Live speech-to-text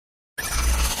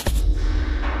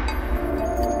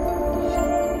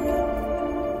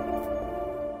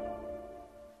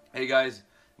guys,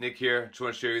 Nick here. Just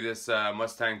want to show you this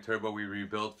Mustang turbo we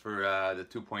rebuilt for the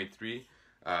 2.3.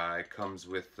 It comes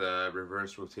with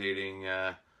reverse rotating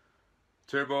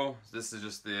turbo. This is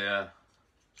just the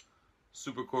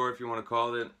super core, if you want to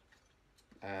call it.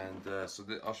 And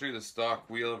I'll show you the stock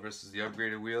wheel versus the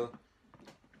upgraded wheel.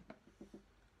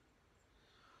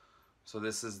 So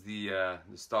this is the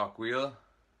stock wheel,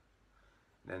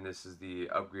 and this is the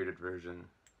upgraded version.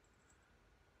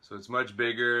 So it's much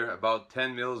bigger, about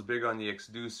 10 mils big on the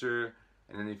exducer,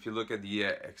 and then if you look at the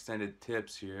extended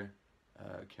tips here,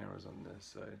 camera's on this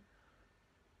side.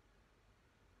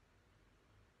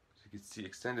 So you can see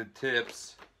extended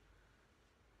tips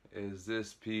is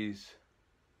this piece,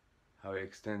 how it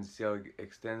extends, see how it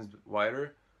extends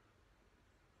wider?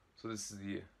 So this is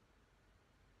the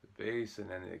base,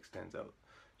 and then it extends out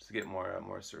just to get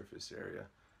more surface area,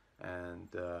 and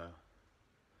so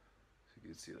you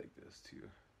can see like this too.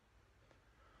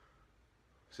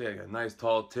 So yeah, got nice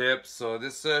tall tips. So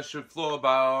this should flow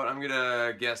about, I'm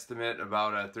gonna guesstimate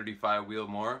about a 35 wheel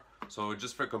more. So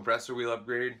just for compressor wheel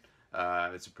upgrade,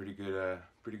 it's a pretty good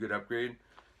upgrade.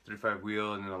 35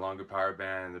 wheel and then a longer power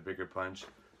band and a bigger punch.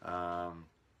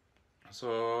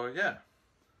 So yeah,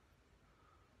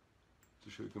 to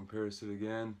show you comparison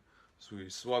again. So we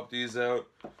swap these out.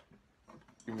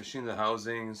 We machine the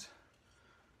housings.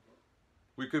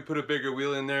 We could put a bigger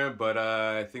wheel in there, but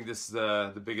I think this is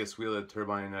the biggest wheel that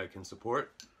turbine can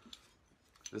support.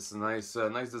 This is a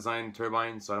nice design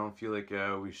turbine, so I don't feel like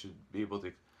we should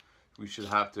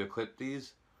have to clip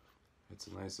these. It's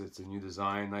a new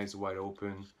design, nice wide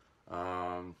open.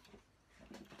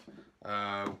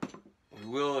 We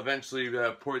will eventually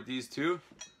port these two.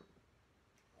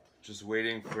 Just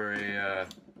waiting for a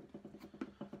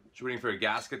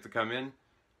gasket to come in.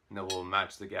 And then we'll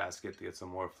match the gasket to get some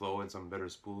more flow and some better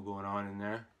spool going on in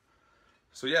there.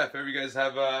 So yeah, if ever you guys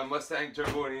have a Mustang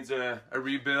turbo that needs a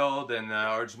rebuild and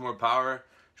or just more power,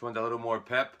 just want a little more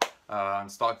pep on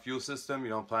stock fuel system, you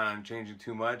don't plan on changing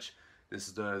too much, this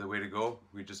is the way to go.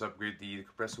 We just upgrade the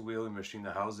compressor wheel, we machine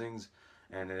the housings,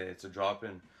 and it's a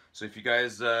drop-in. So if you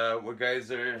guys, what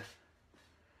guys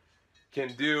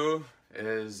can do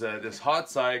is this hot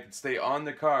side can stay on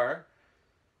the car.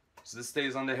 So this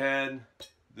stays on the head.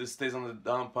 This stays on the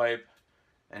downpipe,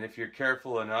 and if you're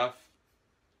careful enough,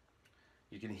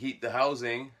 you can heat the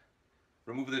housing,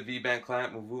 remove the V-band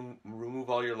clamp, remove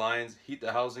all your lines, heat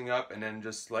the housing up, and then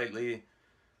just slightly,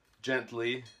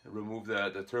 gently remove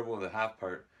the turbo and the half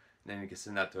part. And then you can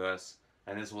send that to us,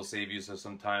 and this will save you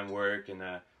some time, work, and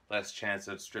less chance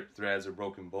of stripped threads or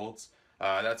broken bolts.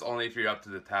 That's only if you're up to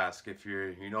the task. If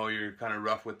you're kind of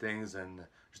rough with things, and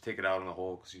just take it out in the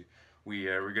hole, because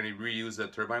we're going to reuse the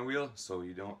turbine wheel, so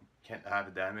you can't have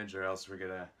it damaged, or else we're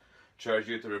going to charge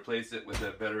you to replace it with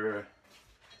the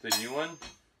new one.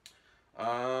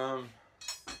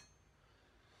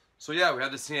 So yeah, we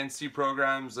have the CNC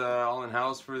programs all in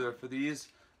house for these.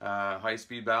 High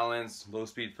speed balance, low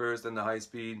speed first, then the high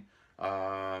speed.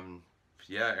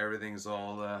 Yeah, everything's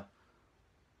all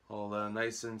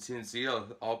nice and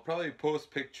CNC. I'll probably post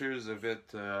pictures of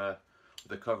it.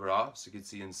 The cover off so you can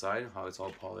see inside how it's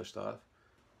all polished off,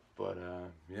 but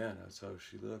yeah, that's how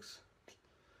she looks.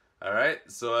 Alright,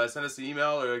 so send us an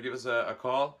email or give us a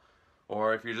call,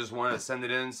 or if you just want to send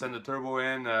it in, send the turbo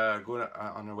in, go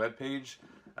on our webpage,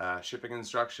 shipping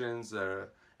instructions, and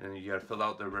then you gotta fill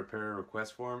out the repair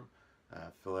request form,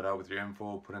 fill it out with your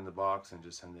info, put it in the box, and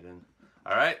just send it in.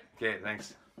 Alright, okay,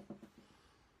 thanks.